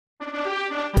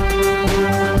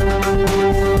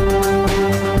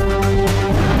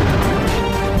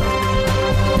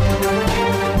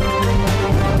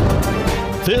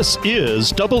This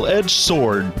is Double-Edged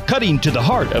Sword, cutting to the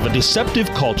heart of a deceptive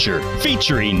culture,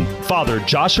 featuring Father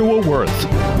Joshua Worth.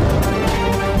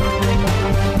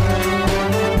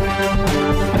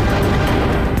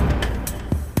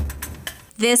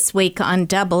 This week on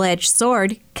Double-Edged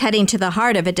Sword, cutting to the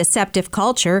heart of a deceptive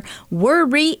culture, we're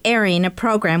re-airing a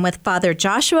program with Father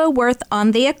Joshua Worth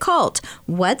on the occult.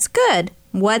 What's good?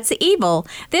 What's evil?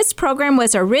 This program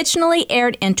was originally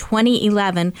aired in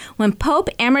 2011 when Pope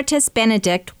Emeritus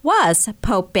Benedict was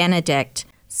Pope Benedict.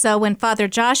 So when Father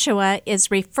Joshua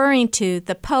is referring to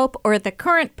the Pope or the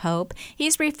current Pope,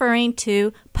 he's referring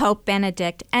to Pope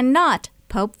Benedict and not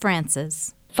Pope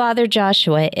Francis. Father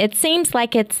Joshua, it seems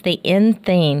like it's the in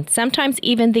thing, sometimes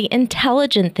even the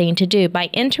intelligent thing to do by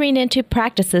entering into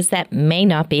practices that may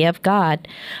not be of God.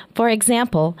 For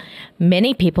example,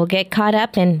 many people get caught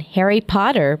up in Harry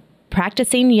Potter,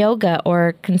 practicing yoga,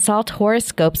 or consult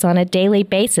horoscopes on a daily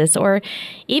basis, or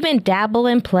even dabble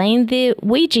in playing the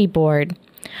Ouija board.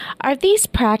 Are these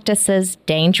practices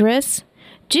dangerous?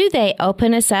 Do they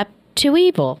open us up to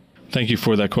evil? Thank you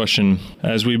for that question.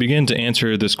 As we begin to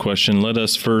answer this question, let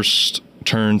us first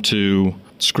turn to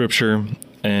Scripture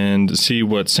and see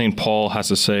what St. Paul has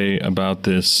to say about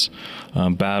this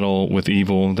battle with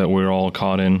evil that we're all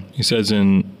caught in. He says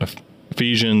in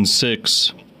Ephesians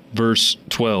 6, verse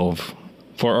 12,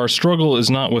 "For our struggle is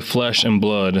not with flesh and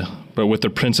blood, but with the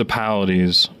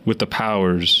principalities, with the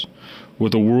powers,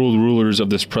 with the world rulers of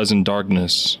this present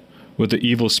darkness, with the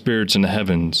evil spirits in the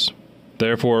heavens.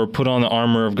 Therefore, put on the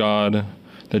armor of God,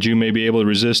 that you may be able to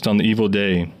resist on the evil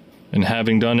day, and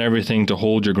having done everything to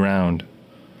hold your ground.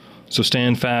 So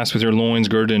stand fast with your loins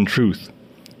girded in truth,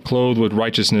 clothed with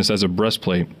righteousness as a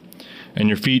breastplate, and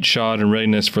your feet shod in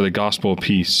readiness for the gospel of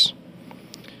peace.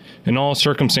 In all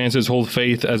circumstances hold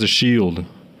faith as a shield,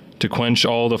 to quench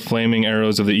all the flaming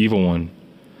arrows of the evil one,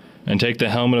 and take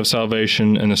the helmet of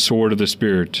salvation and the sword of the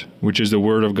Spirit, which is the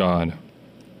word of God."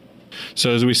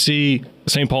 So as we see,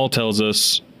 St. Paul tells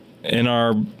us in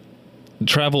our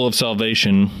travel of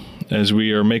salvation, as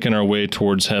we are making our way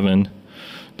towards heaven,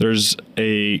 there's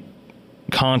a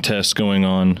contest going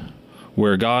on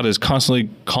where God is constantly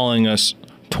calling us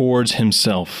towards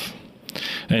himself.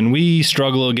 And we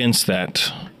struggle against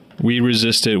that. We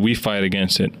resist it. We fight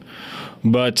against it.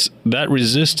 But that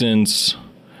resistance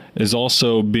is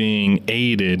also being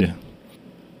aided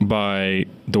by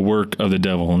the work of the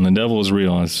devil. And the devil is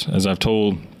real. As I've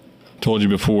told you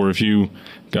before, if you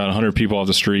got 100 people off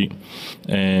the street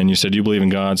and you said, "Do you believe in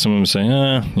God?" Some of them say,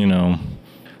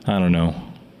 I don't know.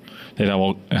 They'd have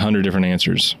 100 different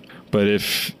answers. But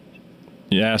if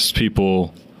you ask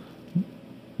people,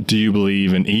 "Do you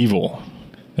believe in evil?"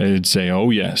 they'd say,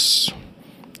 "Oh, yes."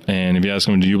 And if you ask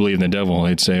them, "Do you believe in the devil?"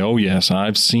 they'd say, "Oh, yes,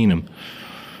 I've seen him."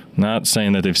 Not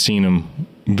saying that they've seen him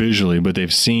visually, but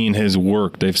they've seen his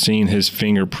work. They've seen his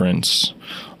fingerprints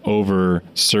over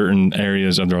certain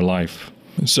areas of their life.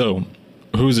 So,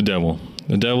 who's the devil?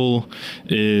 The devil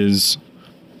is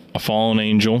a fallen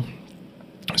angel.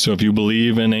 So if you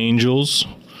believe in angels,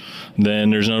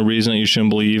 then there's no reason that you shouldn't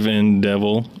believe in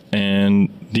devil and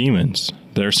demons.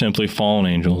 They're simply fallen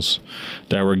angels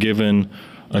that were given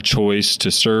a choice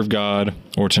to serve God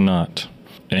or to not.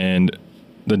 And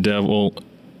the devil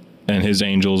and his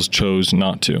angels chose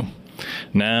not to.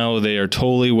 Now they are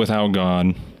totally without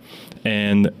God,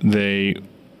 and they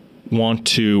want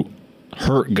to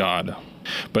hurt God.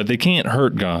 But they can't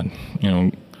hurt God.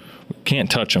 Can't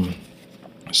touch him.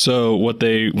 So what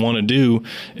they want to do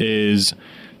is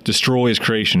destroy his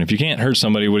creation. If you can't hurt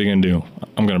somebody, what are you going to do?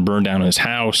 I'm going to burn down his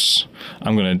house.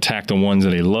 I'm going to attack the ones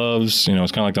that he loves.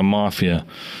 It's kind of like the mafia.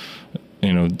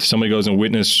 Somebody goes and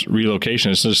witness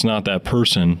relocation. It's just not that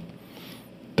person,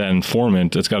 that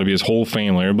informant. It's got to be his whole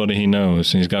family, everybody he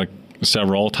knows. And he's got to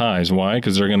sever all ties. Why?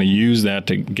 Because they're going to use that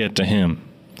to get to him.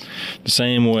 The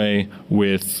same way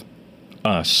with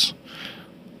us.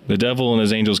 The devil and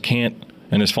his angels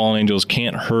and his fallen angels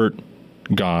can't hurt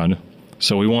God.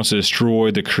 So he wants to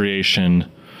destroy the creation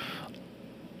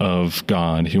of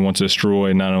God. He wants to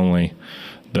destroy not only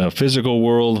the physical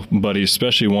world, but he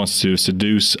especially wants to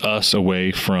seduce us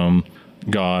away from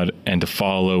God and to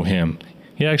follow him.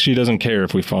 He actually doesn't care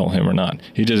if we follow him or not.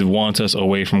 He just wants us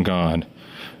away from God.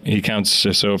 He counts,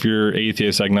 so if you're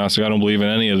atheist, agnostic, I don't believe in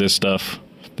any of this stuff,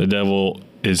 the devil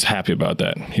is happy about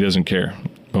that. He doesn't care.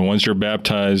 But once you're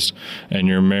baptized and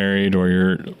you're married or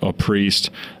you're a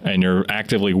priest and you're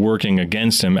actively working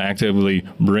against him, actively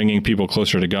bringing people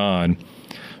closer to God,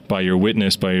 by your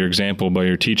witness, by your example, by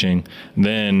your teaching,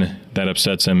 then that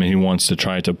upsets him and he wants to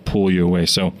try to pull you away.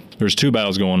 So there's two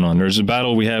battles going on. There's a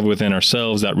battle we have within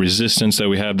ourselves, that resistance that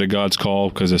we have to God's call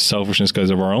because of selfishness, because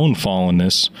of our own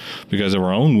fallenness, because of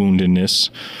our own woundedness.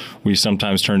 We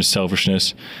sometimes turn to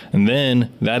selfishness. And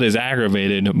then that is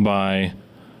aggravated by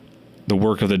the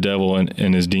work of the devil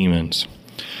and his demons.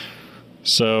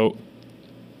 So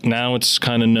now it's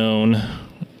kind of known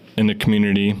in the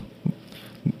community,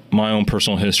 my own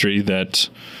personal history, that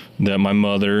my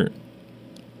mother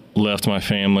left my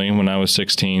family when I was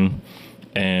 16,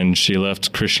 and she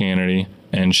left Christianity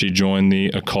and she joined the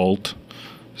occult.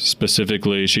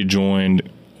 Specifically, she joined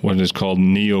what is called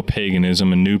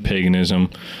neo-paganism, a new paganism,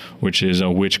 which is a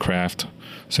witchcraft.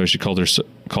 So she calls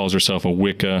herself a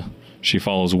Wicca. She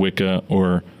follows Wicca,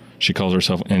 or she calls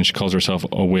herself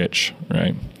a witch,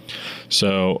 right?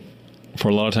 So for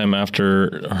a lot of time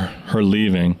after her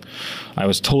leaving, I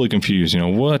was totally confused.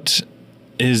 What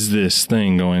is this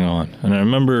thing going on? And I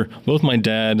remember both my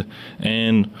dad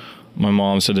and my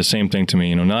mom said the same thing to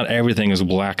me. Not everything is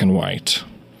black and white.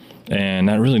 And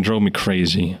that really drove me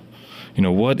crazy.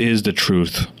 What is the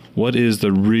truth? What is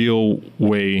the real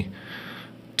way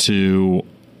to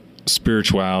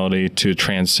spirituality, to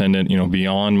transcendent,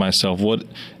 beyond myself? What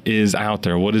is out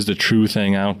there? What is the true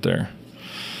thing out there?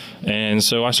 And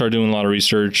so I started doing a lot of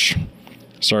research.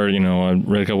 I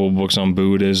read a couple of books on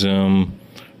Buddhism,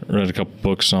 read a couple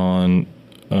books on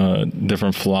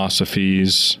different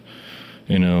philosophies,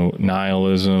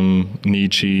 nihilism,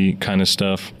 Nietzsche kind of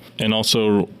stuff, and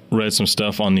also read some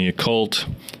stuff on the occult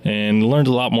and learned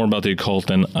a lot more about the occult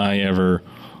than I ever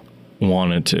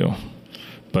wanted to.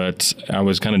 But I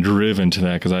was kind of driven to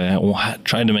that because I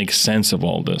tried to make sense of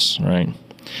all this, right?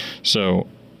 So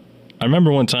I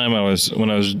remember one time when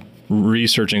I was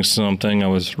researching something, I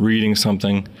was reading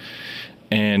something,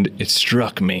 and it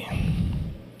struck me.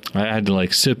 I had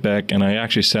to sit back, and I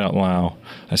actually said out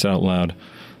loud,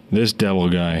 this devil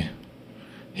guy,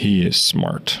 he is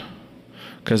smart.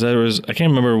 Because I can't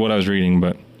remember what I was reading,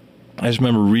 but I just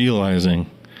remember realizing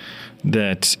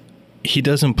that he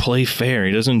doesn't play fair.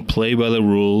 He doesn't play by the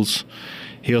rules.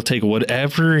 He'll take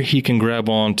whatever he can grab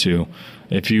onto.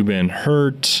 If you've been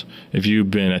hurt, if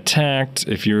you've been attacked,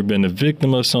 if you've been a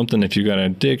victim of something, if you got an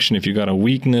addiction, if you got a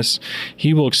weakness,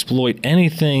 he will exploit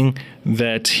anything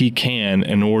that he can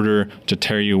in order to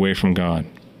tear you away from God.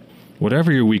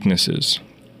 Whatever your weakness is,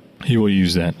 he will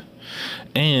use that.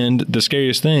 And the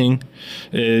scariest thing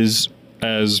is,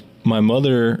 as my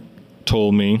mother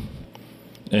told me,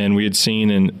 and we had seen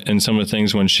in some of the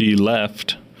things when she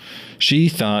left, she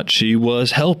thought she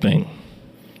was helping.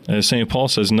 As St. Paul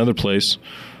says in another place,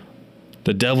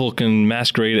 the devil can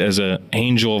masquerade as an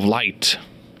angel of light.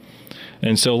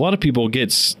 And so a lot of people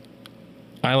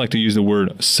I like to use the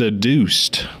word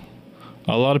seduced.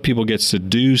 A lot of people get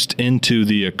seduced into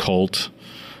the occult.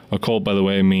 Occult, by the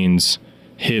way, means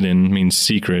hidden, means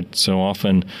secret. So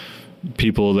often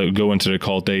people that go into the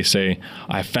occult, they say,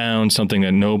 I found something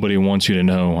that nobody wants you to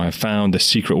know. I found the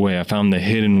secret way. I found the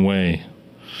hidden way.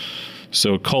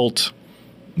 So occult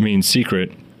means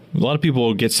secret. A lot of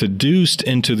people get seduced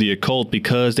into the occult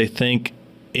because they think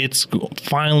it's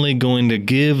finally going to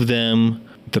give them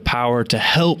the power to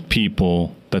help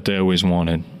people that they always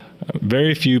wanted.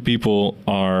 Very few people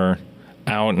are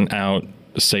out and out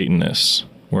Satanists,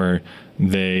 where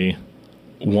they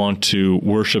want to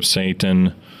worship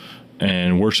Satan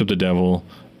and worship the devil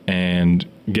and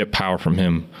get power from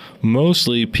him.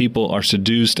 Mostly people are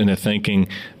seduced into thinking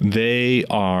they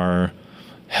are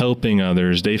helping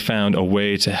others. They found a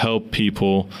way to help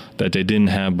people that they didn't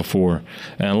have before.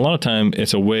 And a lot of time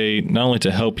it's a way not only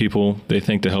to help people, they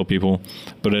think to help people,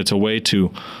 but it's a way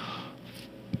to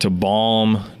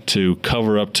balm, to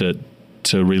cover up, to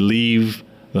relieve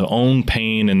their own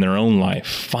pain in their own life.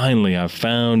 Finally, I've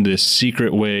found this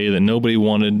secret way that nobody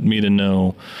wanted me to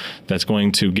know that's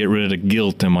going to get rid of the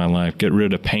guilt in my life, get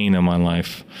rid of the pain in my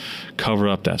life, cover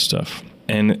up that stuff.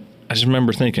 And I just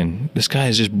remember thinking, this guy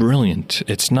is just brilliant.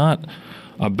 It's not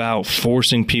about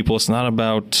forcing people. It's not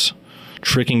about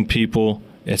tricking people.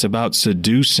 It's about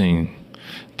seducing.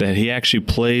 That he actually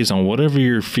plays on whatever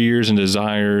your fears and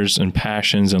desires and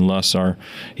passions and lusts are.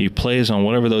 He plays on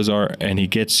whatever those are, and he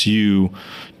gets you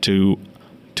to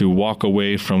walk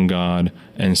away from God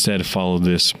and instead follow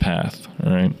this path.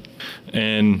 All right.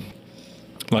 And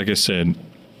like I said,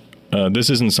 this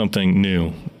isn't something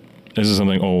new. This is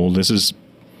something old. This is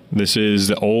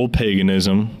the old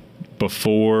paganism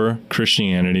before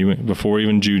Christianity, before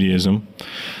even Judaism,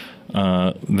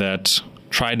 that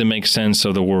tried to make sense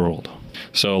of the world.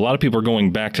 So a lot of people are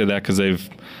going back to that because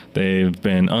they've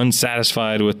been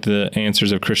unsatisfied with the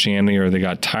answers of Christianity, or they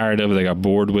got tired of it, they got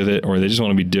bored with it, or they just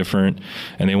want to be different,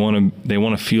 and they want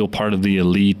to feel part of the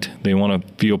elite. They want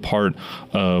to feel part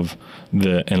of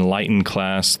the enlightened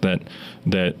class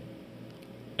that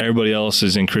everybody else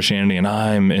is in Christianity, and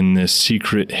I'm in this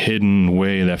secret, hidden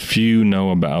way that few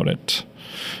know about it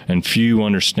and few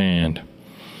understand.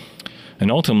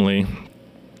 And ultimately,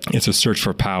 it's a search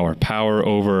for power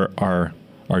over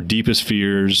our deepest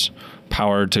fears,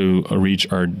 power to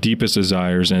reach our deepest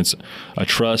desires, and it's a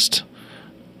trust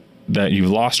that you've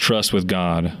lost trust with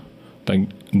God,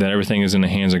 that everything is in the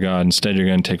hands of God. Instead, you're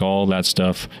going to take all that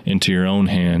stuff into your own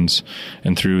hands,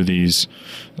 and through these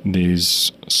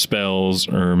spells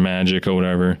or magic or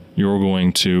whatever, you're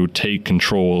going to take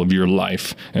control of your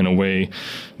life in a way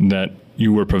that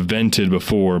you were prevented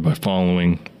before by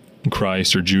following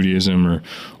Christ or Judaism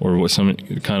or what some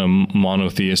kind of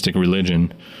monotheistic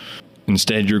religion.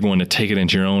 Instead, you're going to take it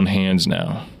into your own hands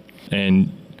now.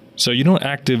 And so you don't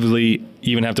actively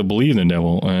even have to believe in the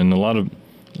devil. And a lot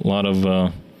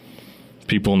of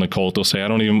people in the cult will say,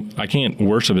 I can't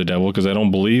worship the devil because I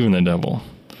don't believe in the devil.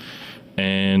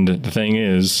 And the thing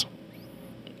is,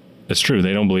 it's true,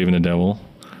 they don't believe in the devil.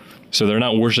 So they're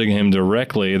not worshiping him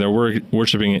directly, they're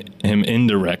worshiping him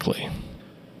indirectly.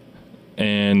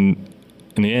 And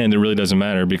in the end, it really doesn't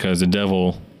matter, because the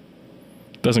devil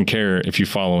doesn't care if you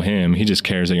follow him. He just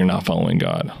cares that you're not following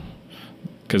God,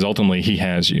 because ultimately he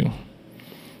has you.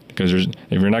 Because if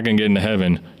you're not going to get into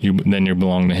heaven, then you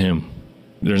belong to him.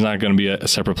 There's not going to be a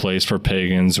separate place for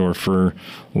pagans or for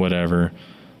whatever.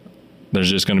 There's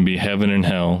just going to be heaven and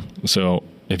hell. So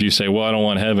if you say, well, I don't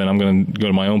want heaven, I'm going to go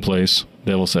to my own place,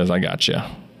 the devil says, I got you.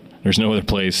 There's no other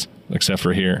place except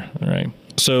for here. All right.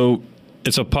 So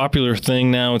it's a popular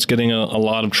thing now. It's getting a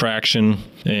lot of traction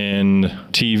in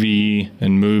TV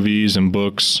and movies and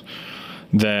books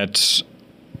that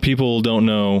people don't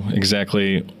know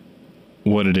exactly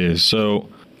what it is. So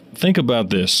think about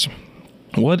this.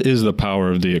 What is the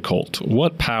power of the occult?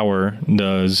 What power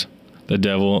does the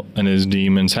devil and his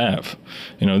demons have?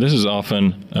 This is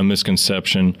often a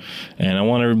misconception, and I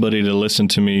want everybody to listen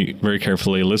to me very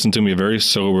carefully, listen to me very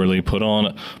soberly, put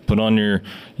on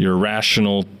your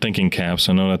rational thinking caps.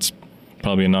 I know that's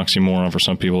probably an oxymoron for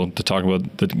some people to talk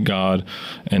about the God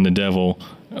and the devil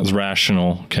as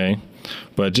rational, okay?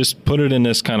 But just put it in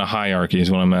this kind of hierarchy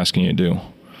is what I'm asking you to do.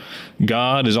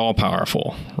 God is all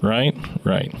powerful, right?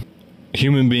 Right.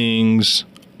 Human beings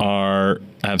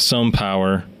have some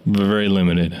power, but very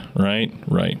limited, right?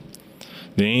 Right.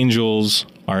 The angels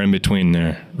are in between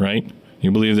there, right?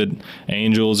 You believe that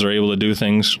angels are able to do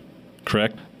things,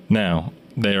 correct? Now,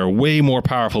 they are way more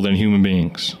powerful than human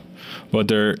beings, but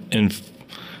they're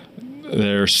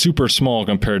super small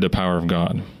compared to the power of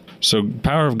God. So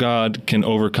power of God can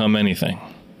overcome anything.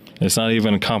 It's not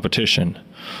even a competition.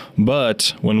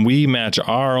 But when we match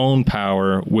our own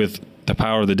power with the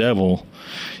power of the devil,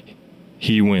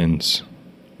 he wins.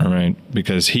 All right?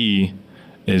 Because he's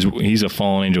a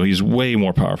fallen angel. He's way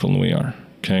more powerful than we are.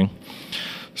 Okay?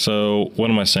 So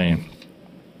what am I saying?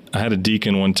 I had a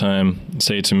deacon one time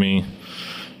say to me,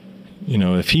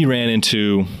 if he ran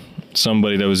into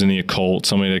somebody that was in the occult,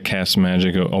 somebody that casts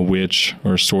magic, a witch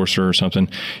or a sorcerer or something,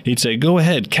 he'd say, go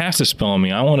ahead, cast a spell on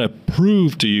me. I want to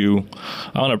prove to you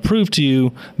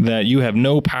that you have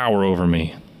no power over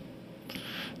me,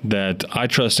 that I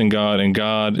trust in God and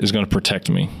God is going to protect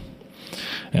me.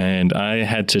 And I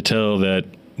had to tell that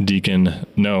deacon,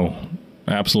 no,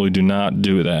 absolutely do not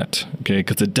do that. Okay.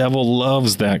 Because the devil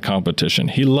loves that competition.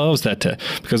 He loves that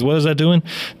because what is that doing?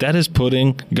 That is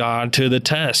putting God to the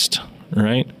test,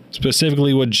 right?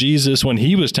 Specifically what Jesus, when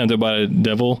he was tempted by the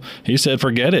devil, he said,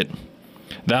 forget it.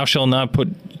 Thou shalt not put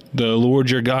the Lord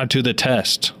your God to the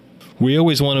test. We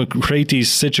always want to create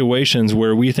these situations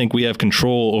where we think we have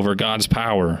control over God's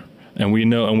power. And we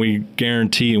know, and we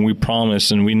guarantee, and we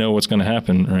promise, and we know what's going to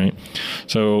happen, right?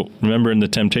 So remember in the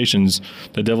temptations,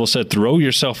 the devil said, throw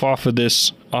yourself off of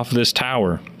this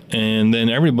tower. And then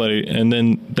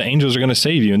the angels are going to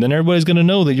save you. And then everybody's going to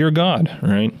know that you're God,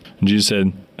 right? And Jesus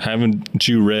said, haven't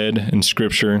you read in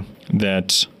Scripture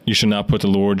that you should not put the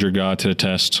Lord your God to the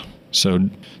test? So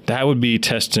that would be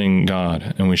testing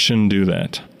God, and we shouldn't do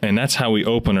that. And that's how we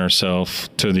open ourselves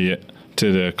to the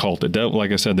occult. The devil,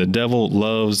 like I said, the devil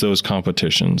loves those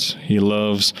competitions. He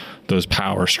loves those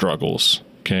power struggles,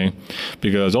 okay?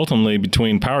 Because ultimately,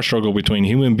 power struggle between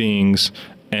human beings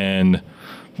and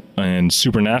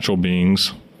supernatural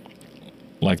beings,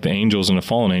 like the angels and the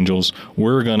fallen angels,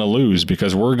 we're going to lose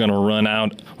because we're going to run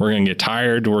out. We're going to get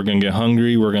tired. We're going to get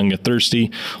hungry. We're going to get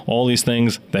thirsty. All these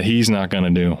things that he's not going to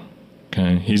do.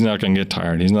 Okay, he's not going to get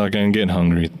tired. He's not going to get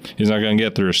hungry. He's not going to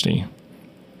get thirsty.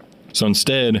 So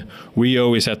instead, we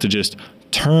always have to just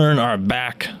turn our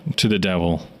back to the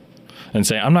devil and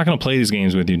say, I'm not going to play these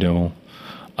games with you, devil.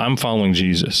 I'm following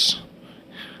Jesus.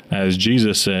 As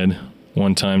Jesus said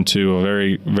one time to a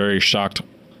very, very shocked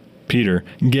Peter,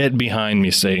 get behind me,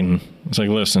 Satan. It's like,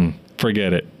 listen,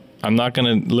 forget it. I'm not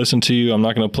going to listen to you. I'm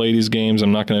not going to play these games.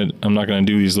 I'm not going to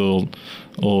do these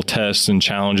little tests and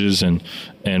challenges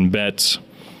and bets.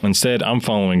 Instead, I'm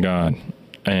following God,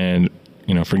 and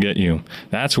forget you.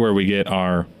 That's where we get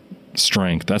our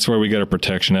strength. That's where we get our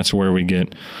protection. That's where we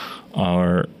get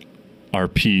our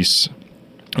peace,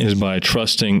 is by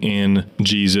trusting in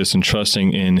Jesus and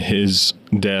trusting in his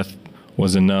death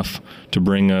was enough to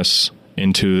bring us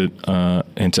into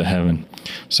heaven.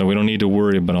 So we don't need to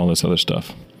worry about all this other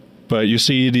stuff. But you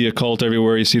see the occult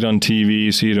everywhere. You see it on TV.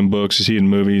 You see it in books. You see it in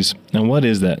movies. And what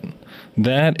is that?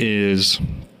 That is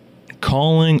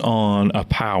calling on a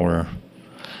power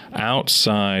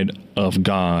outside of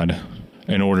God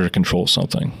in order to control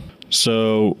something.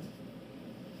 So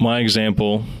my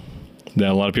example that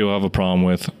a lot of people have a problem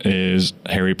with is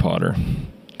Harry Potter,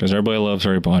 because everybody loves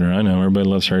Harry Potter. I know everybody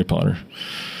loves Harry Potter.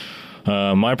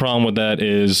 My problem with that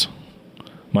is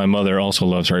my mother also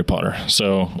loves Harry Potter,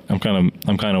 so I'm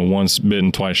kind of once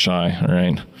bitten, twice shy. All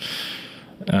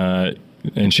right,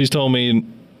 and she's told me,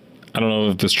 I don't know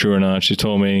if it's true or not. She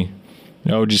told me,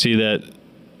 "Oh, did you see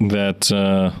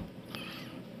that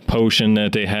potion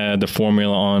that they had, the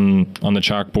formula on the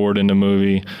chalkboard in the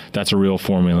movie? That's a real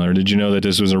formula. Or did you know that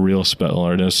this was a real spell?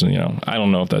 Or this, I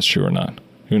don't know if that's true or not.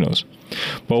 Who knows?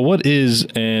 But what is,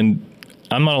 and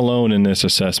I'm not alone in this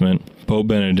assessment. Pope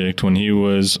Benedict, when he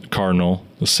was cardinal,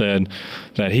 said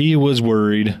that he was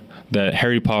worried that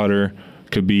Harry Potter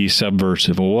could be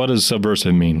subversive. Well, what does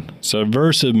subversive mean?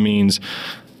 Subversive means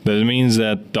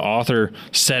that the author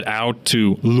set out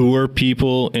to lure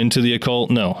people into the occult?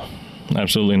 No,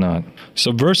 absolutely not.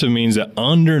 Subversive means that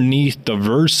underneath the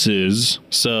verses,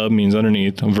 sub means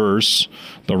underneath, verse,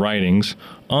 the writings,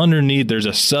 underneath there's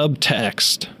a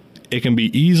subtext. It can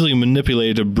be easily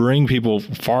manipulated to bring people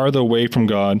farther away from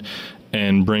God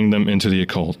and bring them into the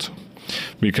occult.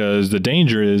 Because the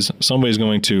danger is somebody's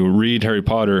going to read Harry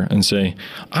Potter and say,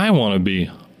 I want to be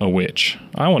a witch.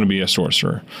 I want to be a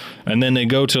sorcerer. And then they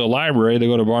go to a library, they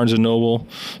go to Barnes & Noble,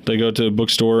 they go to a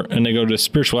bookstore, and they go to the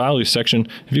spirituality section.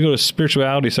 If you go to the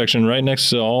spirituality section, right next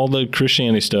to all the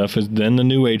Christianity stuff is then the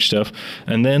New Age stuff,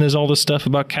 and then there's all this stuff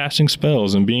about casting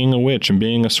spells and being a witch and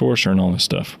being a sorcerer and all this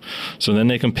stuff. So then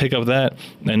they can pick up that,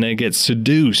 and they get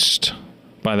seduced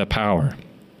by the power.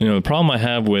 The problem I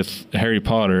have with Harry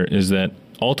Potter is that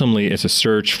ultimately it's a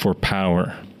search for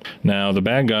power. Now, the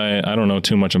bad guy, I don't know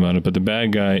too much about it, but the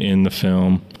bad guy in the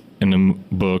film, in the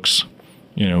books,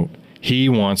 he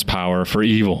wants power for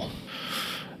evil.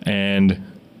 And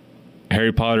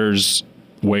Harry Potter's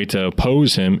way to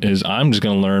oppose him is, I'm just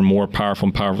going to learn more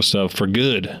powerful stuff for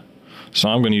good. So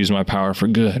I'm going to use my power for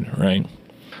good, right?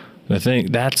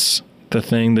 That's the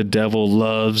thing the devil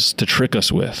loves to trick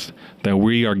us with, that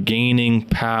we are gaining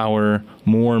power,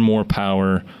 more and more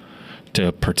power,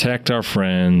 to protect our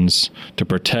friends, to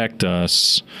protect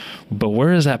us. But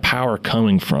where is that power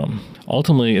coming from?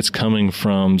 Ultimately, it's coming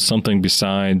from something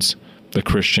besides the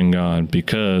Christian God,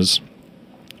 because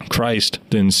Christ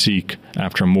didn't seek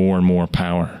after more and more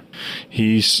power.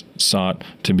 He sought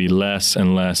to be less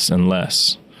and less and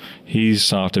less. He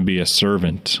sought to be a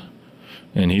servant.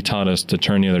 And he taught us to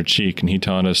turn the other cheek, and he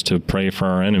taught us to pray for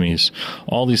our enemies.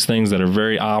 All these things that are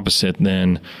very opposite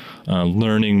than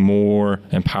learning more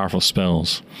and powerful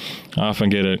spells. I often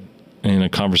get in a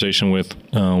conversation with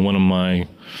one of my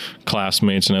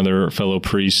classmates, another fellow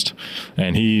priest,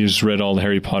 and he's read all the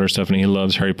Harry Potter stuff, and he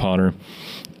loves Harry Potter.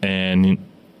 And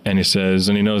he says,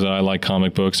 and he knows that I like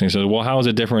comic books, and he says, well, how is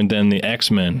it different than the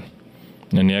X-Men?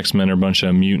 And the X-Men are a bunch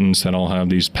of mutants that all have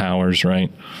these powers,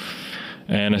 right?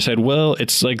 And I said, well,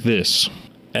 it's like this.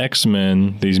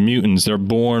 X-Men, these mutants, they're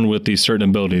born with these certain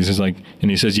abilities. And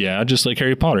he says, yeah, just like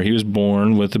Harry Potter. He was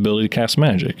born with the ability to cast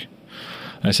magic.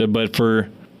 I said, but for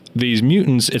these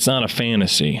mutants, it's not a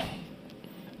fantasy.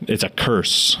 It's a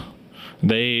curse.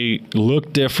 They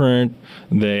look different,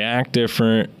 they act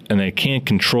different, and they can't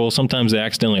control. Sometimes they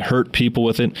accidentally hurt people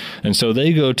with it. And so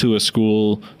they go to a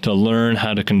school to learn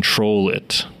how to control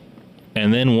it.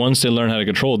 And then once they learn how to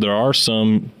control it, there are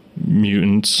some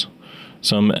mutants,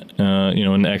 some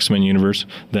in the X-Men universe,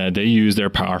 that they use their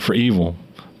power for evil,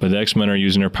 but the X-Men are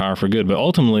using their power for good. But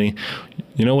ultimately,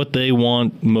 you know what they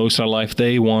want most out of life?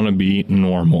 They want to be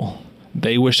normal.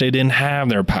 They wish they didn't have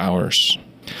their powers.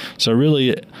 So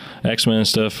really, X-Men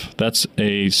stuff, that's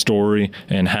a story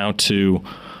and how to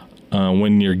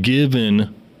when you're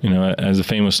given, as the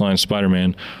famous line,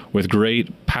 Spider-Man, with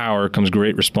great power comes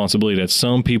great responsibility, that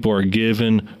some people are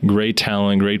given great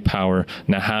talent, great power.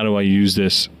 Now, how do I use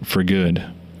this for good?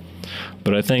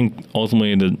 But I think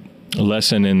ultimately the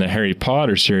lesson in the Harry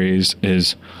Potter series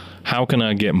is, how can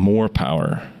I get more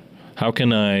power?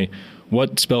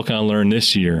 What spell can I learn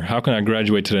this year? How can I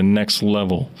graduate to the next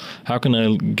level? How can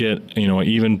I get, an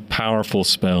even powerful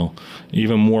spell,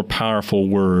 even more powerful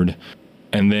word,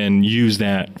 and then use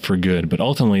that for good? But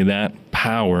ultimately that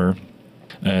power,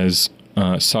 as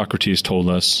Socrates told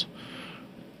us,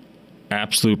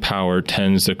 absolute power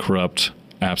tends to corrupt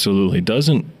absolutely.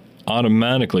 Doesn't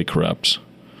automatically corrupt,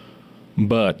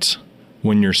 but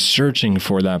when you're searching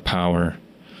for that power,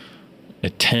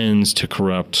 it tends to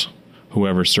corrupt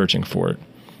whoever's searching for it.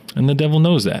 And the devil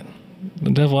knows that.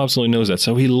 The devil absolutely knows that.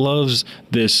 So he loves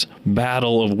this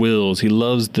battle of wills. He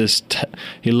loves this.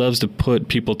 He loves to put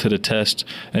people to the test,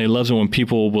 and he loves it when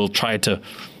people will try to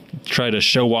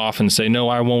show off and say, "No,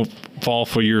 I won't fall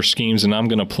for your schemes, and I'm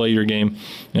going to play your game."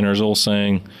 And there's old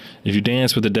saying, "If you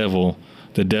dance with the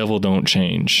devil don't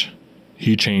change.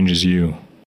 He changes you."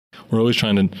 We're always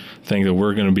trying to think that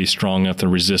we're going to be strong enough to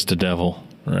resist the devil,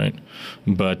 right?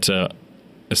 But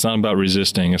it's not about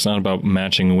resisting. It's not about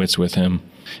matching wits with him.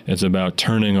 It's about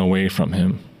turning away from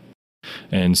him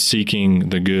and seeking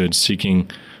the good, seeking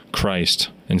Christ,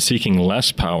 and seeking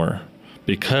less power,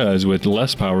 because with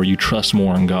less power, you trust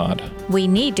more in God. We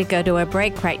need to go to a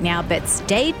break right now, but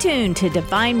stay tuned to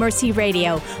Divine Mercy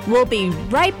Radio. We'll be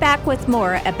right back with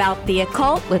more about the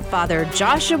occult with Father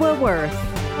Joshua Worth.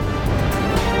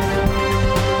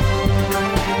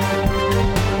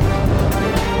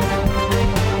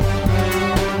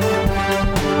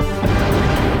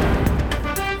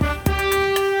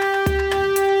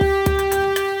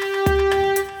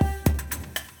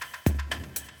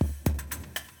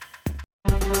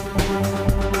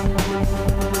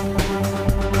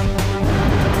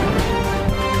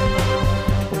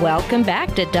 Welcome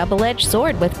back to Double-Edged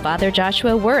Sword with Father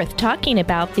Joshua Worth, talking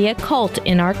about the occult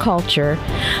in our culture.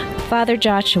 Father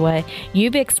Joshua,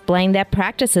 you've explained that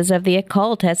practices of the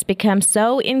occult has become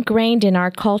so ingrained in our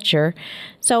culture.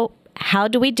 So how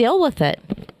do we deal with it?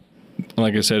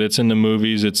 Like I said, it's in the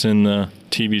movies, it's in the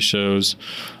TV shows,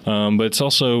 but it's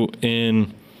also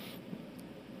in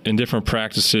different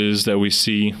practices that we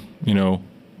see,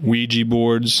 Ouija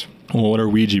boards. Well, what are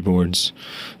Ouija boards?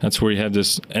 That's where you have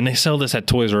this, and they sell this at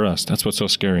Toys R Us. That's what's so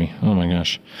scary. Oh my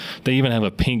gosh. They even have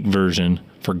a pink version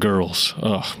for girls.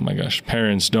 Oh my gosh.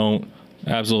 Parents,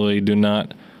 absolutely do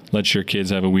not let your kids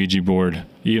have a Ouija board,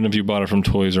 even if you bought it from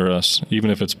Toys R Us, even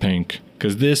if it's pink.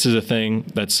 Because this is a thing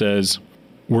that says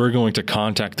we're going to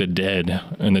contact the dead,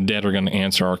 and the dead are going to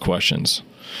answer our questions.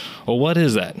 Well, what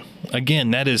is that?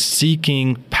 Again, that is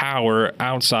seeking power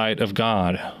outside of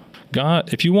God.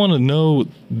 God, if you want to know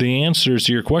the answers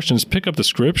to your questions, pick up the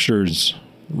scriptures.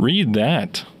 Read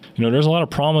that. There's a lot of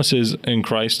promises in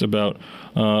Christ about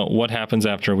what happens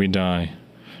after we die.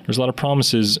 There's a lot of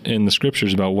promises in the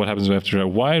scriptures about what happens after we die.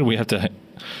 Why do we have to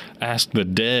ask the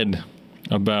dead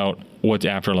about what the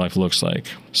afterlife looks like?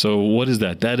 So what is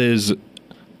that? That is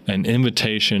an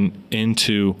invitation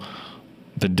into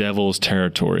the devil's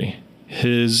territory.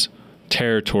 His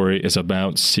territory is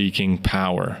about seeking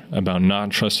power, about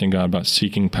not trusting God, about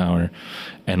seeking power,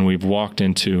 and we've walked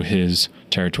into his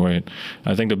territory.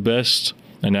 I think the best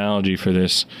analogy for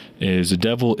this is the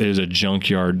devil is a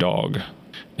junkyard dog,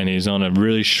 and he's on a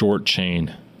really short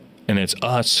chain, and it's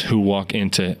us who walk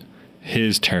into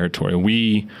his territory.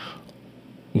 We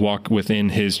walk within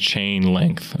his chain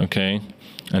length, okay?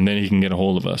 And then he can get a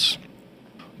hold of us.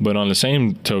 But on the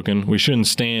same token, we shouldn't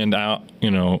stand out,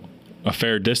 a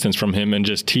fair distance from him and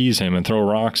just tease him and throw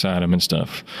rocks at him and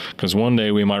stuff. Because one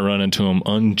day we might run into him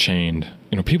unchained.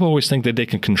 People always think that they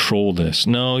can control this.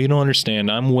 No, you don't understand.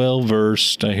 I'm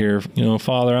well-versed. I hear,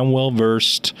 Father, I'm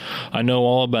well-versed. I know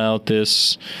all about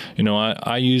this.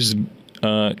 I use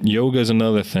yoga is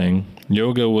another thing.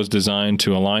 Yoga was designed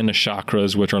to align the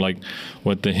chakras, which are like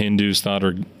what the Hindus thought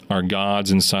are gods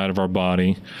inside of our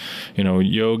body.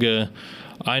 Yoga,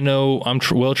 I know I'm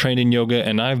well-trained in yoga,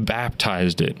 and I've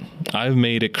baptized it. I've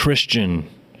made it Christian.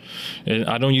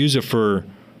 I don't use it for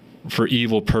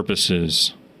evil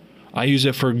purposes. I use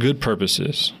it for good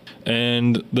purposes.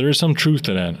 And there is some truth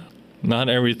to that. Not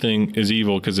everything is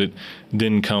evil because it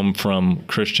didn't come from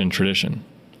Christian tradition.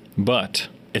 But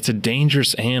it's a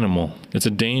dangerous animal. It's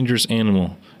a dangerous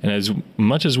animal. And as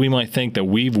much as we might think that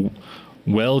we've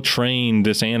well-trained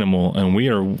this animal and we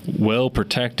are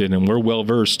well-protected and we're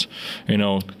well-versed,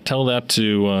 tell that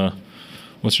to,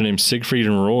 what's her name, Siegfried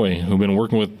and Roy, who've been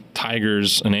working with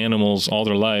tigers and animals all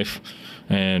their life.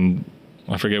 And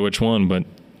I forget which one, but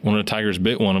one of the tigers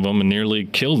bit one of them and nearly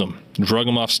killed him, drug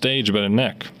him off stage by the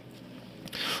neck.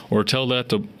 Or tell that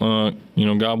to,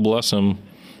 God bless him,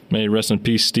 may rest in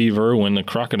peace, Steve Irwin, the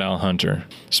crocodile hunter.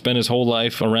 Spent his whole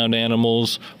life around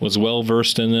animals, was well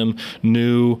versed in them,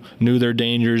 knew their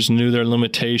dangers, knew their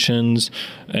limitations,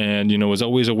 and, was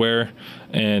always aware.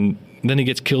 And then he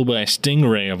gets killed by a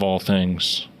stingray of all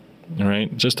things. All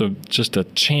right? Just a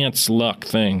chance luck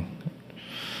thing.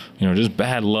 Just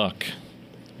bad luck.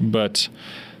 But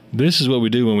this is what we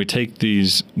do when we take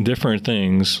these different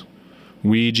things,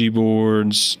 Ouija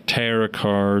boards, tarot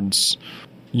cards,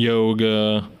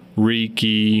 yoga,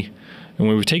 Reiki, and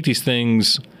when we take these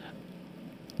things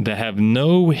that have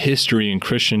no history in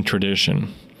Christian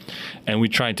tradition, and we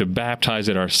try to baptize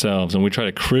it ourselves, and we try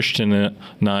to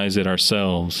Christianize it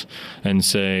ourselves, and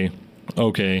say,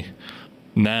 okay,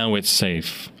 now it's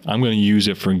safe. I'm going to use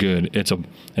it for good.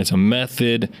 It's a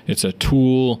method, it's a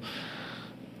tool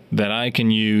that I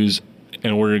can use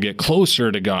in order to get closer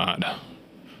to God.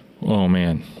 Oh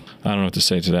man, I don't know what to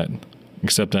say to that,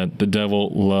 except that the devil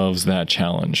loves that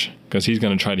challenge, because he's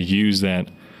going to try to use that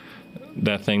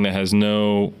thing that has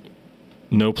no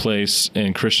place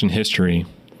in Christian history,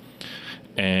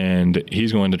 and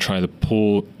he's going to try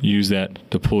to use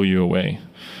that to pull you away.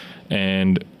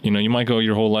 And you might go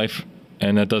your whole life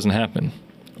and that doesn't happen,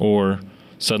 or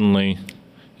suddenly,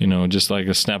 just like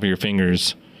a snap of your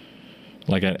fingers,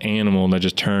 like an animal that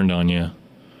just turned on you,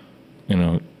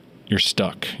 you're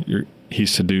stuck. He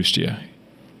seduced you.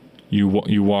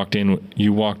 You walked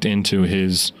into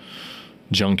his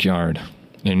junkyard,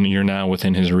 and you're now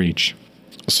within his reach.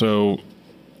 So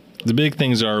the big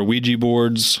things are Ouija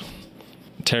boards,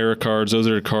 tarot cards. Those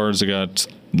are the cards that got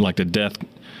like the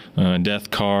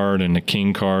death card and the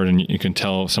king card, and you can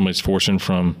tell somebody's fortune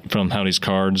from how these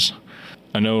cards.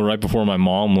 I know right before my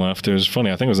mom left, it was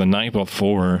funny. I think it was the night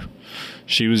before,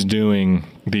 she was doing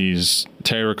these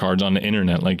tarot cards on the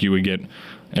internet. Like you would get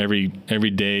every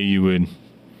day you would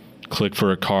click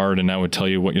for a card, and that would tell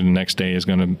you what the next day is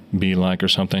going to be like or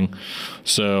something.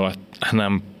 So, and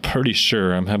I'm pretty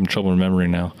sure, I'm having trouble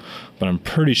remembering now, but I'm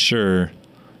pretty sure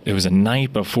it was a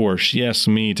night before she asked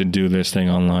me to do this thing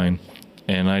online,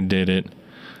 and I did it,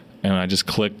 and I just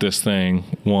clicked this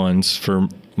thing once for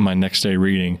my next day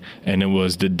reading, and it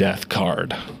was the death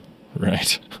card,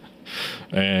 right?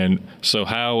 And so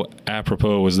how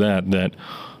apropos was that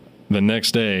the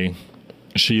next day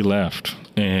she left,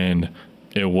 and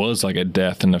it was like a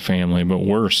death in the family, but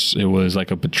worse, it was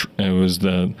like it was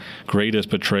the greatest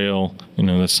betrayal,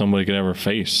 that somebody could ever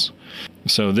face.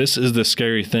 So this is the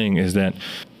scary thing, is that,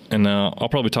 and I'll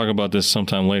probably talk about this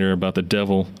sometime later about the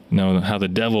devil, how the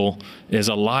devil is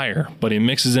a liar, but he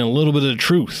mixes in a little bit of the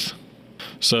truth.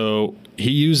 So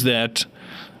he used that,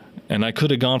 and I could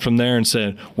have gone from there and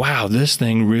said, wow, this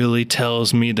thing really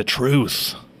tells me the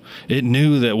truth. It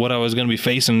knew that what I was going to be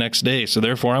facing next day, so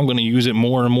therefore I'm going to use it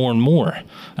more and more and more.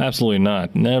 Absolutely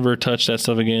not. Never touch that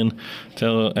stuff again.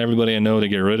 Tell everybody I know to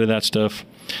get rid of that stuff,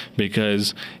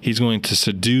 because he's going to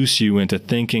seduce you into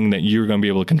thinking that you're going to be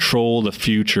able to control the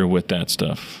future with that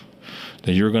stuff,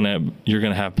 that you're going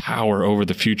to have power over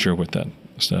the future with that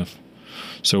stuff.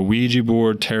 So Ouija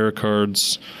board, tarot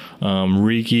cards,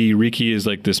 Reiki. Reiki is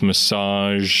like this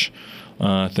massage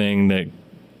thing that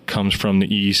comes from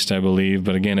the East, I believe,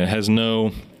 but again, it has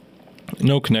no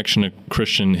connection to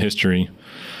Christian history.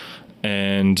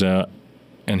 And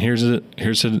here's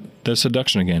the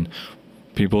seduction again.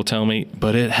 People tell me,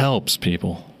 but it helps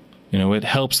people. It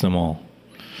helps them all.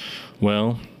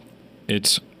 Well,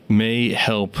 it may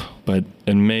help, but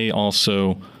it may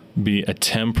also be a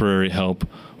temporary help,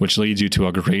 which leads you to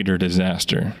a greater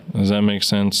disaster. Does that make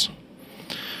sense?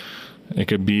 It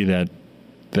could be that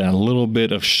little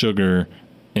bit of sugar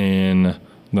in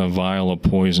the vial of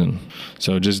poison.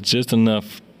 So just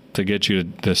enough to get you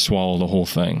to swallow the whole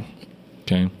thing.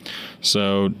 Okay?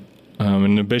 So,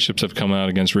 and the bishops have come out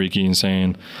against Reiki and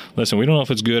saying, listen, we don't know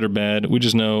if it's good or bad. We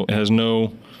just know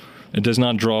it does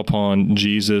not draw upon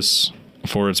Jesus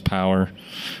for its power.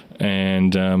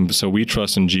 And so we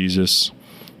trust in Jesus.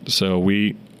 So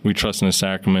we trust in the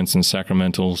sacraments and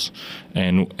sacramentals,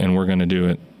 and we're going to do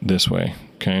it this way.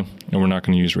 Okay? And we're not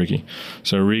going to use Reiki.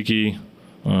 So Reiki,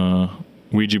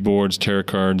 Ouija boards, tarot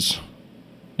cards,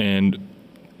 and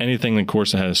anything, of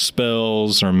course, that has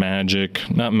spells or magic.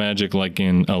 Not magic like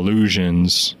in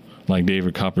illusions, like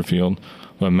David Copperfield,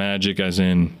 but magic as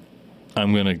in,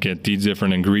 I'm going to get these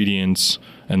different ingredients,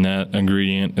 and that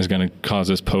ingredient is going to cause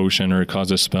this potion or cause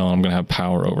this spell, and I'm going to have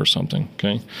power over something,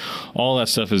 okay? All that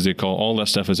stuff is all that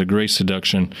stuff is a great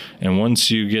seduction, and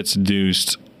once you get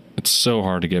seduced, it's so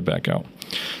hard to get back out.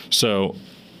 So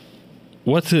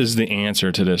what is the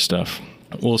answer to this stuff?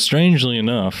 Well, strangely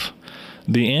enough,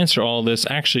 the answer to all this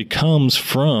actually comes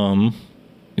from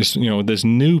this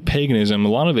new paganism. A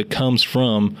lot of it comes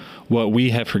from what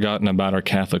we have forgotten about our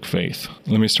Catholic faith.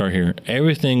 Let me start here.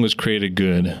 Everything was created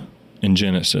good in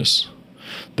Genesis.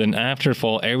 Then after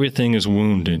fall, everything is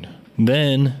wounded.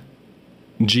 Then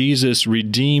Jesus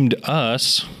redeemed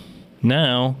us.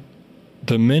 Now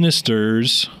the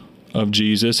ministers of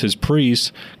Jesus, his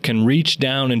priests, can reach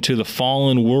down into the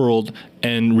fallen world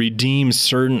and redeem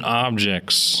certain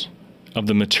objects of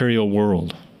the material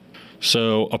world.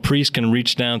 So a priest can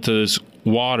reach down to this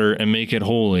water and make it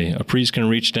holy. A priest can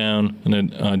reach down,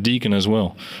 and a deacon as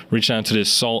well, reach down to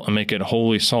this salt and make it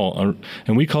holy salt.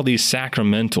 And we call these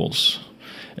sacramentals.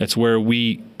 It's where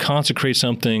we consecrate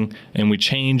something and we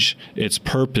change its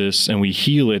purpose and we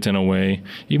heal it in a way,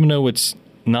 even though it's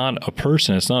not a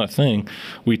person, it's not a thing.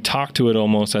 We talk to it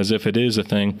almost as if it is a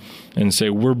thing and say,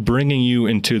 we're bringing you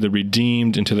into the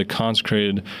redeemed, into the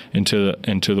consecrated, into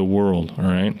the world, all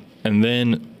right? And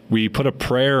then we put a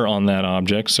prayer on that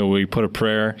object. So we put a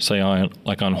prayer, say, on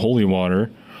holy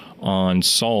water, on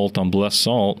salt, on blessed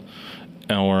salt,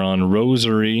 or on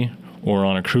rosary, or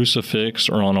on a crucifix,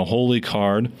 or on a holy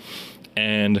card,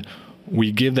 and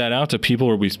we give that out to people,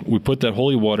 or we put that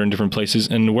holy water in different places,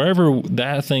 and wherever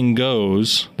that thing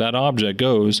goes, that object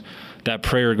goes, that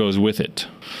prayer goes with it.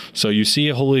 So you see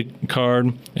a holy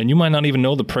card, and you might not even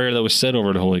know the prayer that was said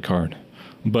over the holy card,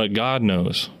 but God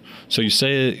knows. So you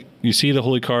see the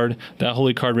holy card, that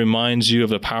holy card reminds you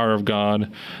of the power of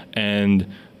God, and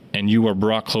you are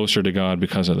brought closer to God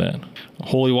because of that.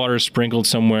 Holy water is sprinkled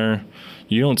somewhere.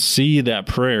 You don't see that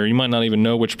prayer. You might not even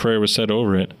know which prayer was said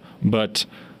over it, but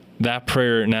that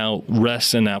prayer now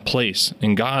rests in that place,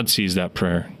 and God sees that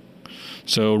prayer.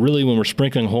 So really, when we're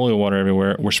sprinkling holy water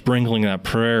everywhere, we're sprinkling that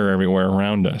prayer everywhere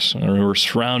around us, or we're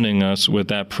surrounding us with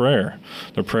that prayer,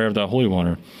 the prayer of that holy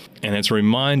water. And it's a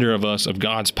reminder of us of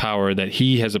God's power, that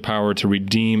he has the power to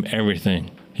redeem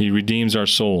everything. He redeems our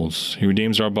souls. He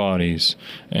redeems our bodies.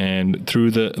 And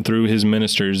through his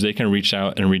ministers, they can reach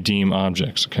out and redeem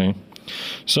objects, okay?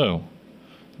 So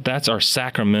that's our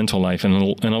sacramental life.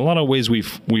 And in a lot of ways,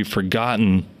 we've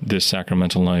forgotten this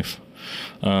sacramental life.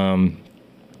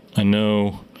 I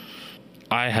know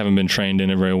I haven't been trained in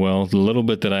it very well. The little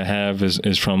bit that I have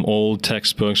is from old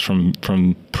textbooks from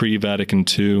pre-Vatican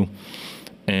II.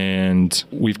 And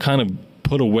we've kind of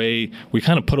put away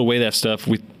that stuff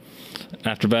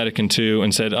after Vatican II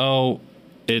and said,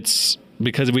 it's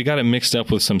because we got it mixed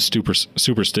up with some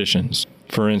superstitions.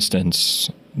 For instance,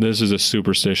 this is a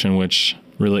superstition which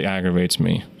really aggravates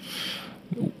me,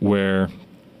 where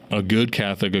a good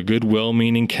Catholic, a good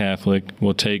well-meaning Catholic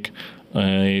will take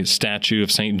a statue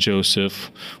of St.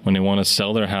 Joseph when they want to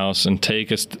sell their house, and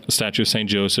take a statue of St.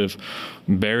 Joseph,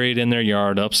 bury it in their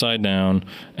yard upside down,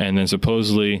 and then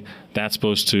supposedly that's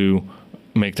supposed to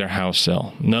make their house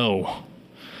sell. No,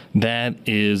 that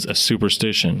is a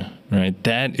superstition, right?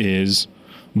 That is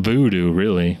voodoo,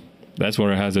 really. That's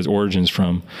where it has its origins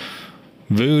from.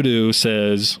 Voodoo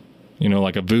says,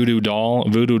 like a voodoo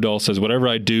doll says, whatever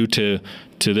I do to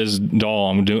this doll,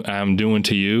 I'm doing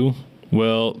to you.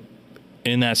 Well,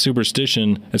 in that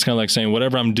superstition, it's kind of like saying,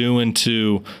 whatever I'm doing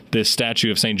to this statue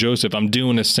of St. Joseph, I'm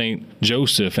doing to St.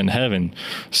 Joseph in heaven.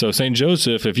 So St.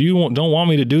 Joseph, if you don't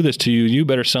want me to do this to you, you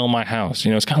better sell my house.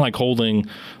 It's kind of like holding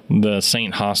the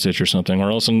saint hostage or something. Or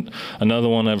else another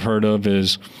one I've heard of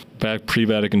is back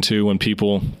pre-Vatican II, when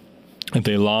people, if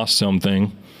they lost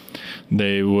something,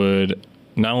 they would,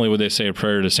 not only would they say a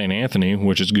prayer to St. Anthony,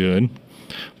 which is good,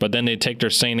 but then they'd take their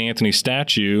St. Anthony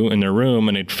statue in their room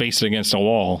and they'd face it against a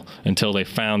wall until they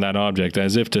found that object,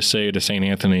 as if to say to St.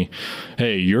 Anthony,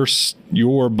 hey,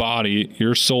 your body,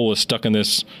 your soul is stuck in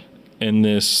this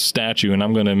statue, and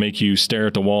I'm going to make you stare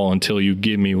at the wall until you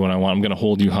give me what I want. I'm going to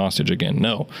hold you hostage again.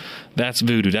 No, that's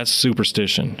voodoo. That's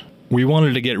superstition. We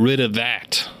wanted to get rid of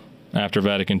that after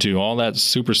Vatican II, all that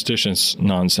superstitious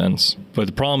nonsense. But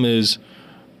the problem is,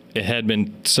 it had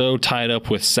been so tied up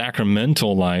with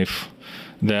sacramental life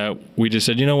that we just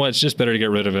said, it's just better to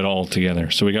get rid of it altogether.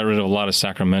 So we got rid of a lot of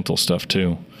sacramental stuff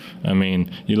too. I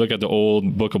mean, you look at the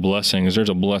old Book of Blessings, there's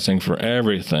a blessing for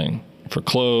everything, for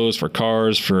clothes, for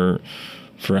cars, for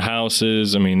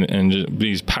houses. I mean, and just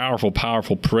these powerful,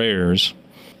 powerful prayers,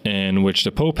 in which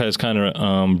the Pope has kind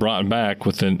of brought back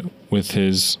with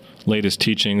his latest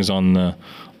teachings on the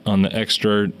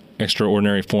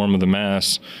extraordinary form of the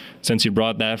Mass. Since he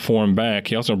brought that form back,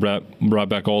 he also brought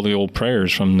back all the old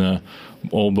prayers from the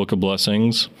old Book of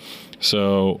Blessings.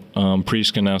 So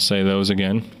priests can now say those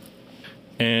again.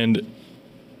 And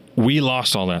we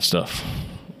lost all that stuff.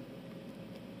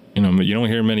 You don't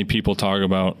hear many people talk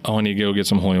about, oh, I need to go get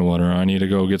some holy water, or I need to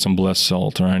go get some blessed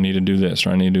salt, or I need to do this, or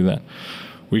I need to do that.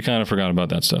 We kind of forgot about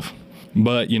that stuff.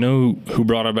 But you know who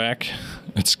brought it back?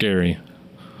 It's scary.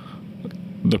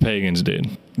 The pagans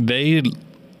did. They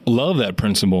love that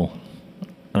principle,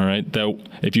 all right? That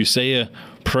if you say a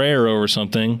prayer over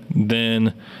something,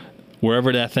 then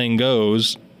wherever that thing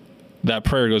goes, that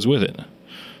prayer goes with it.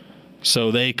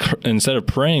 So they, instead of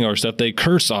praying over stuff, they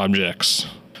curse objects.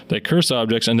 They curse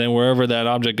objects, and then wherever that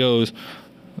object goes,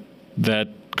 that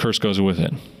curse goes with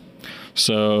it.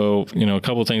 So, a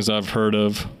couple of things I've heard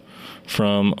of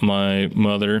from my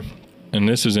mother, and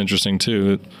this is interesting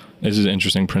too. This is an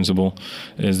interesting principle,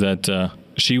 is that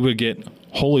she would get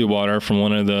holy water from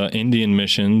one of the Indian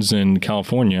missions in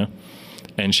California,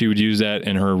 and she would use that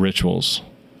in her rituals.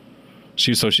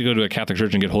 She'd go to a Catholic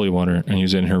church and get holy water and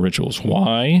use it in her rituals.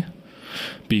 Why?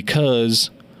 Because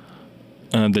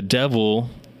the devil,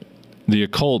 the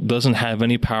occult, doesn't have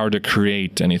any power to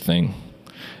create anything.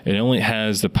 It only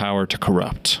has the power to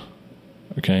corrupt.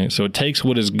 Okay, so it takes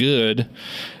what is good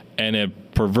and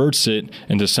it perverts it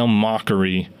into some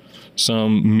mockery,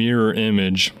 some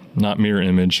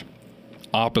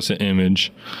opposite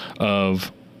image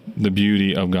of the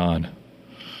beauty of God.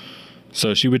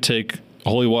 So she would take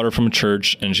holy water from a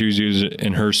church and she would use it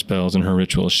in her spells and her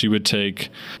rituals. She would take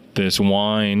this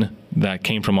wine that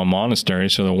came from a monastery,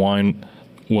 so the wine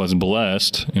was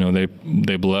blessed.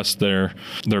 They blessed their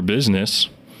business,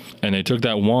 and they took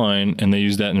that wine and they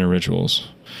used that in their rituals.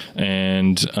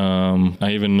 And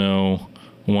I even know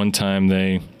one time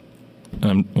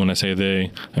when I say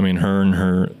they, I mean her and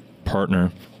her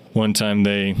partner. One time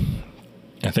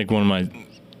I think one of my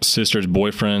sister's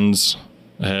boyfriends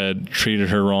had treated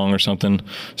her wrong or something.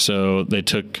 So they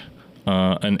took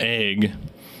an egg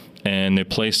and they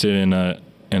placed it in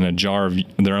a jar of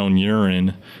their own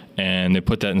urine, and they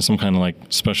put that in some kind of like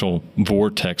special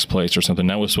vortex place or something.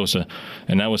 That was supposed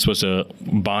to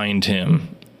bind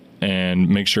him and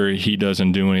make sure he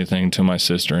doesn't do anything to my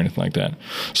sister or anything like that.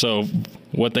 So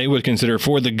what they would consider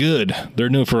for the good, they're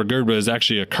doing for a good, but it's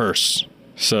actually a curse.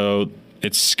 So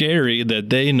it's scary that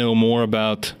they know more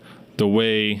about the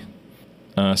way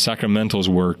sacramentals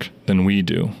work than we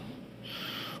do.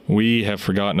 We have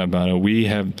forgotten about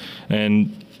it.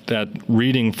 And that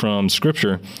reading from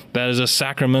Scripture, that is a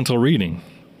sacramental reading.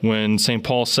 When St.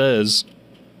 Paul says,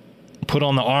 put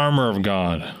on the armor of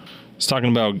God, it's talking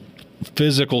about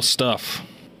physical stuff,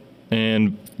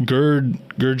 and gird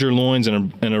your loins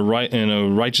in a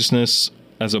righteousness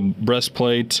as a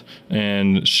breastplate,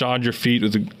 and shod your feet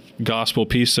with the gospel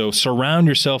peace. So surround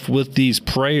yourself with these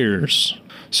prayers.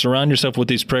 Surround yourself with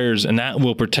these prayers, and that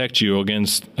will protect you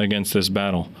against this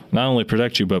battle. Not only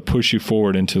protect you, but push you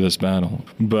forward into this battle.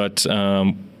 But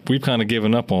we've kind of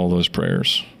given up all those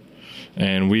prayers,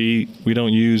 and we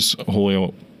don't use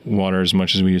holy water as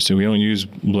much as we used to. We don't use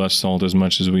blessed salt as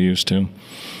much as we used to,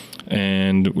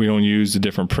 and we don't use the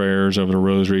different prayers over the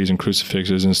rosaries and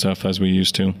crucifixes and stuff as we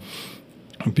used to,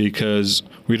 because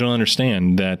we don't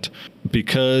understand that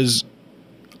because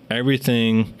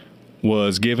everything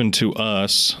was given to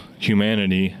us,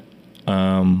 humanity,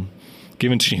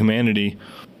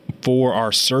 for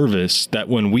our service, that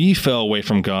when we fell away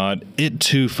from God, it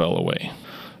too fell away.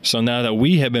 So now that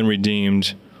we have been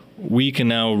redeemed, we can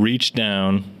now reach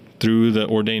down through the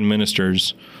ordained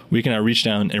ministers, we can now reach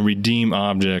down and redeem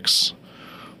objects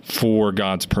for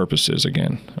God's purposes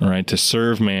again, all right, to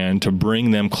serve man, to bring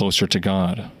them closer to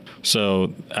God.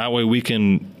 So that way we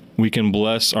can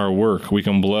bless our work, we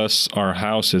can bless our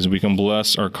houses, we can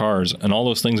bless our cars, and all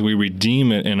those things. We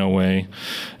redeem it in a way,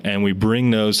 and we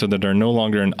bring those so that they're no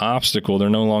longer an obstacle. They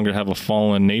no longer have a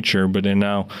fallen nature, but they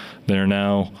now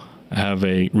have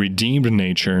a redeemed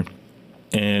nature,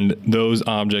 and those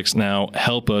objects now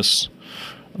help us,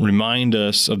 remind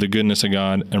us of the goodness of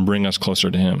God, and bring us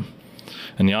closer to Him.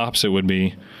 And the opposite would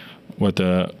be what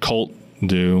the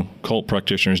cult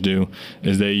practitioners do,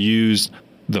 is they use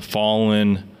the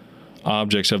fallen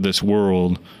objects of this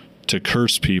world to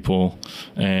curse people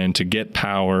and to get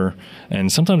power,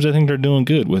 and sometimes I think they're doing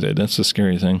good with it. That's the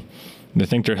scary thing. They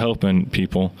think they're helping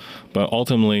people, but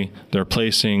ultimately they're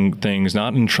placing things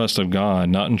not in trust of God,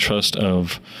 not in trust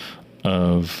of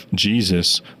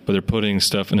Jesus, but they're putting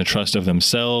stuff in the trust of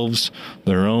themselves,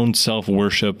 their own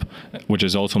self-worship, which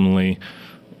is ultimately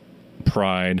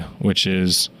pride, which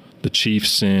is the chief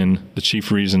sin, the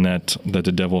chief reason that the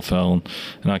devil fell.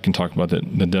 And I can talk about the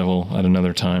devil at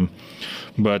another time.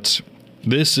 But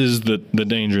this is the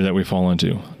danger that we fall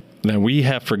into, that we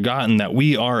have forgotten that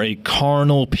we are a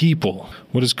carnal people.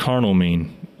 What does carnal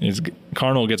mean?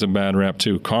 Carnal gets a bad rap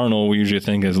too. Carnal we usually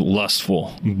think is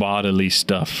lustful, bodily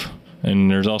stuff.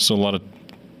 And there's also a lot of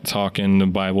talk in the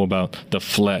Bible about the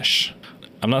flesh.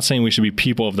 I'm not saying we should be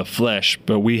people of the flesh,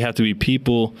 but we have to be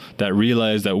people that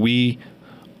realize that we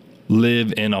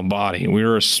live in a body. We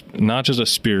are not just a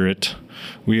spirit.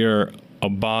 We are a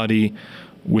body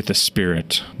with a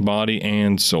spirit, body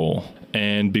and soul.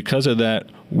 And because of that,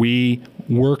 we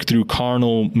work through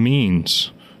carnal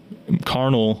means.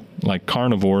 Carnal, like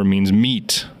carnivore, means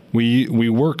meat. We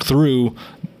work through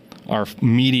our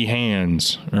meaty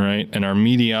hands, right, and our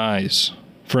meaty eyes.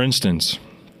 For instance,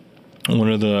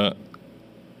 one of the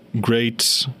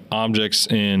great objects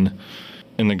in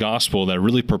the gospel that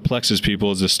really perplexes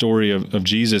people is the story of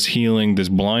Jesus healing this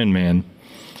blind man,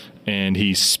 and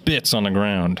he spits on the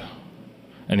ground,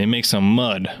 and he makes some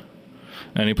mud,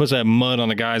 and he puts that mud on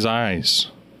the guy's eyes.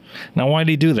 Now, why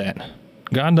did he do that?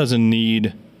 God doesn't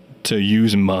need to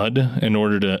use mud in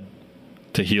order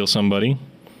to heal somebody.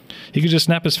 He could just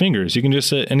snap his fingers. He can just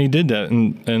say, and he did that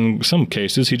in some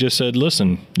cases. He just said,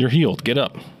 listen, you're healed, get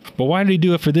up. But why did he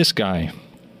do it for this guy?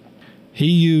 He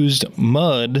used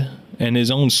mud and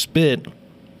his own spit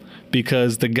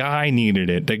because the guy needed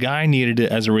it. The guy needed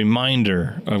it as a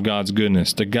reminder of God's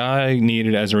goodness. The guy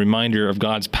needed it as a reminder of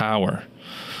God's power.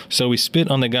 So he spit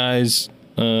on the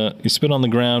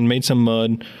ground, made some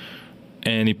mud,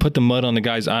 and he put the mud on the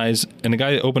guy's eyes, and the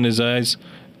guy opened his eyes,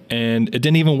 and it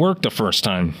didn't even work the first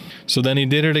time. So then he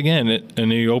did it again,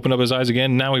 and he opened up his eyes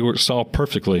again, and now he saw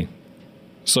perfectly.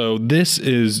 So this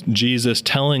is Jesus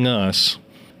telling us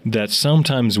that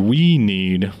sometimes we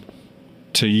need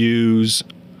to use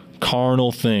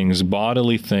carnal things,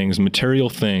 bodily things, material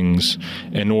things,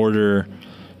 in order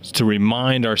to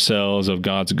remind ourselves of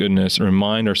God's goodness,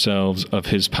 remind ourselves of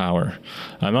His power.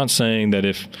 I'm not saying that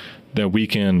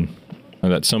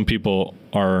that some people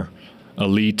are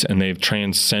elite and they've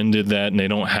transcended that and they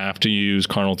don't have to use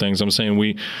carnal things. I'm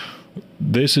saying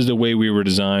this is the way we were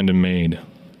designed and made,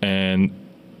 and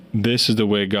this is the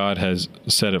way God has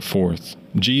set it forth.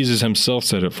 Jesus Himself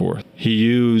set it forth. He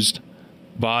used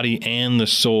body and the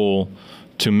soul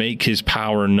to make His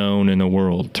power known in the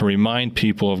world, to remind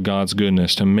people of God's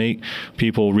goodness, to make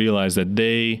people realize that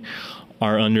they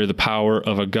are under the power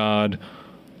of a God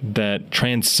that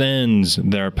transcends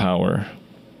their power,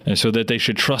 and so that they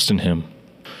should trust in Him.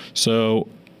 So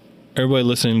everybody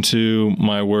listening to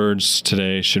my words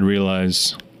today should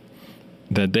realize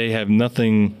that they have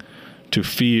nothing to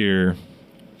fear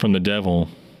from the devil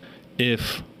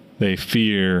if they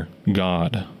fear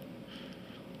God.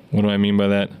 What do I mean by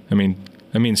that?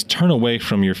 It means turn away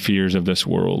from your fears of this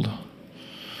world.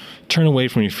 Turn away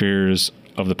from your fears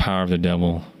of the power of the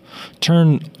devil.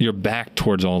 Turn your back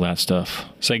towards all that stuff.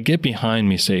 Say, get behind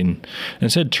me, Satan.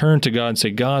 Instead, turn to God and say,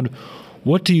 God,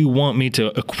 what do you want me to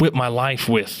equip my life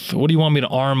with? What do you want me to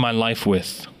arm my life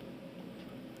with?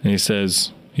 And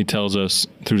He tells us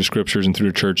through the scriptures and through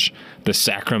the church, the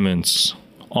sacraments.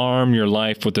 Arm your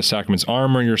life with the sacraments.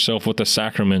 Armor yourself with the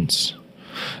sacraments.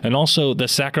 And also the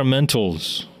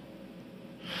sacramentals.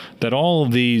 That all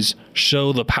of these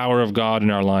show the power of God in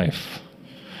our life.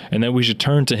 And that we should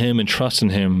turn to Him and trust in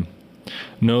Him.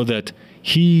 Know that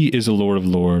He is the Lord of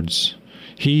Lords.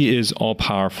 He is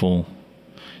all-powerful.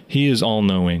 He is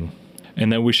all-knowing.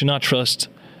 And that we should not trust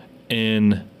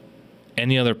in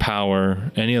any other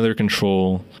power, any other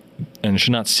control, and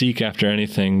should not seek after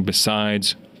anything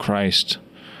besides Christ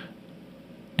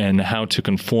and how to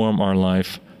conform our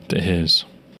life to His.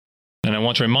 And I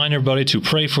want to remind everybody to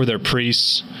pray for their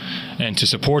priests and to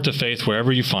support the faith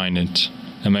wherever you find it.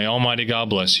 And may Almighty God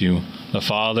bless you, the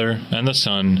Father, and the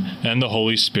Son, and the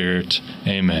Holy Spirit.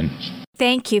 Amen.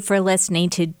 Thank you for listening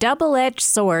to Double-Edged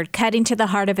Sword, Cutting to the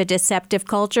Heart of a Deceptive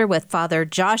Culture with Father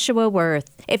Joshua Wirth.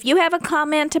 If you have a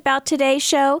comment about today's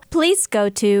show, please go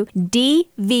to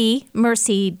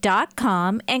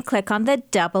dvmercy.com and click on the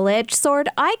double-edged sword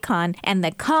icon, and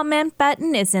the comment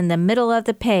button is in the middle of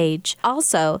the page.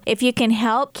 Also, if you can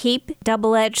help keep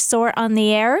Double-Edged Sword on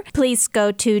the air, please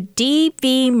go to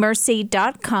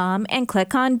dvmercy.com and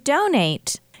click on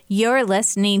Donate. You're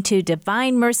listening to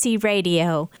Divine Mercy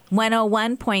Radio,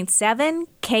 101.7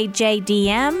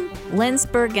 KJDM,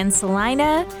 Lindsborg and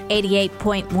Salina,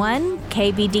 88.1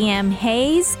 KBDM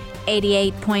Hayes,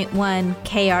 88.1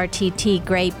 KRTT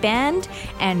Great Bend,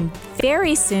 and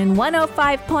very soon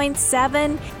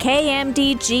 105.7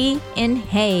 KMDG in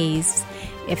Hayes.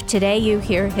 If today you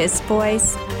hear His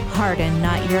voice, harden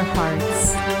not your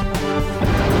hearts.